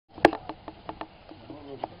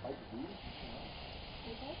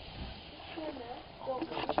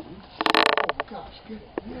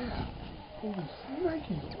Yeah. Holy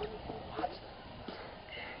snaky. What?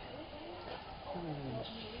 Holy.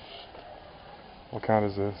 What kind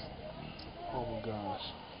is this? Oh my gosh.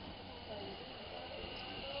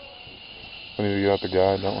 We need to get out the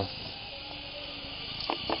guide, don't we?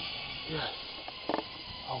 Yes.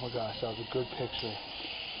 Oh my gosh, that was a good picture.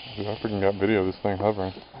 Dude, I freaking got video of this thing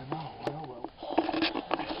hovering. I know.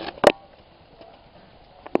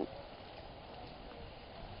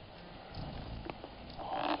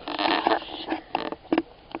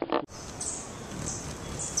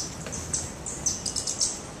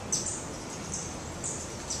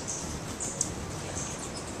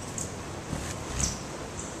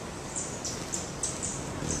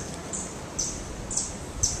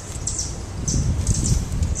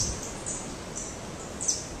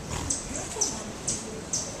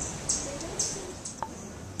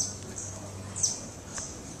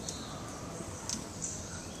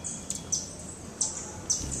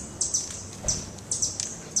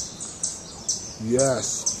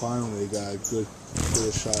 Yes, finally got a good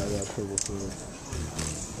shot of that purple fluid.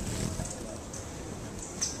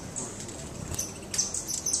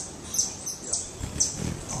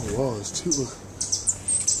 Oh, whoa, there's two. Look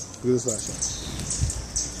at this last shot.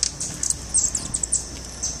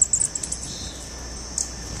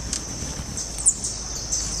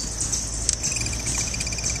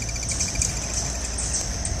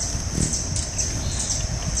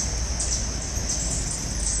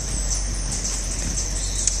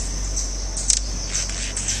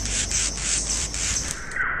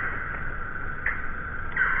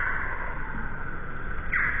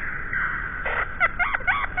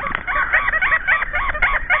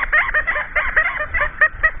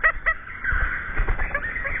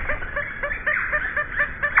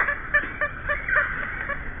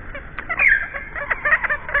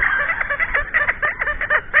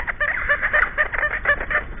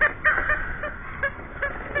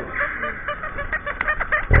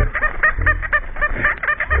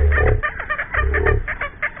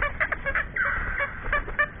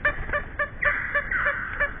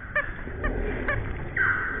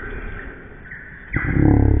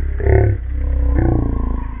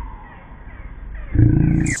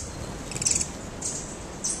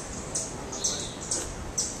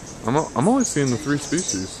 I'm only seeing the 3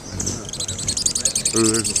 species. Ooh,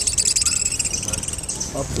 there's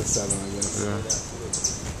up to 7, I guess. Yeah.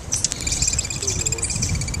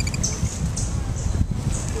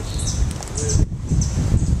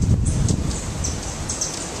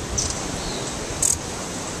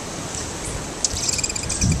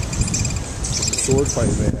 Sword fight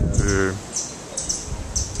they have. Dude.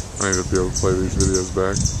 I need to be able to play these videos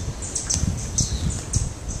back.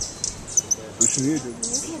 We should need it.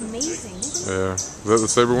 This is amazing. Yeah. Is that the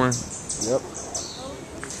saber wing? Yep.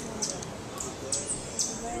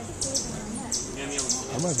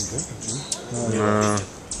 I might be different, No.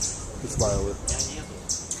 It's violet.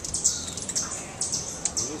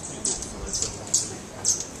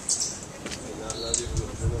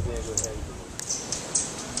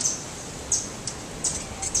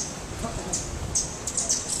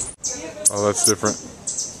 Oh, that's different.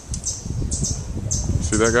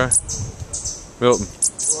 See that guy? Milton.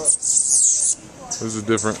 What? This is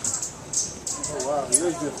different. Oh wow, it is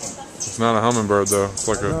different. It's not a hummingbird though. It's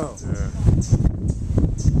like I know. Yeah.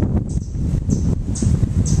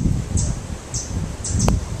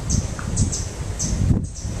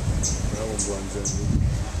 That one blends in.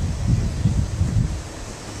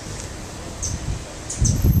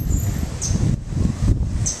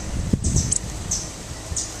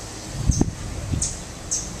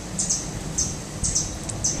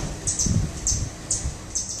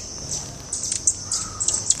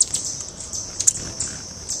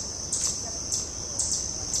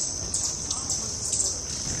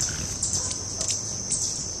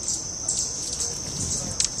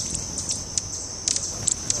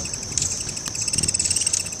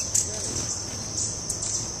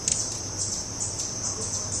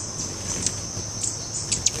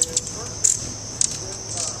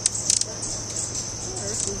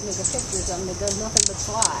 Make a picture of something that does nothing but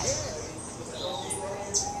fly.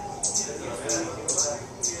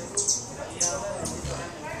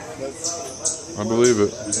 I believe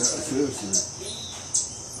it. Yeah, seriously.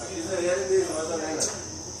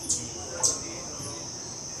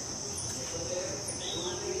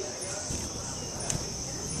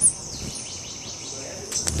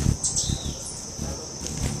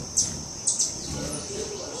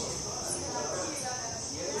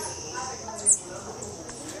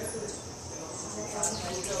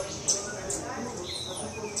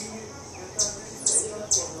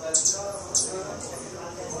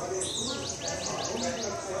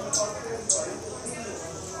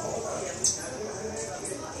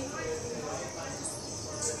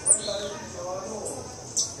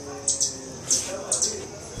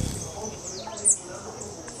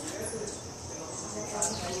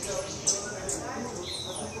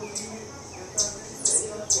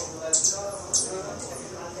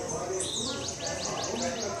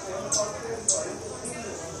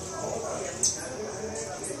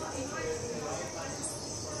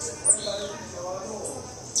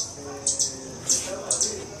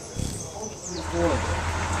 Yeah.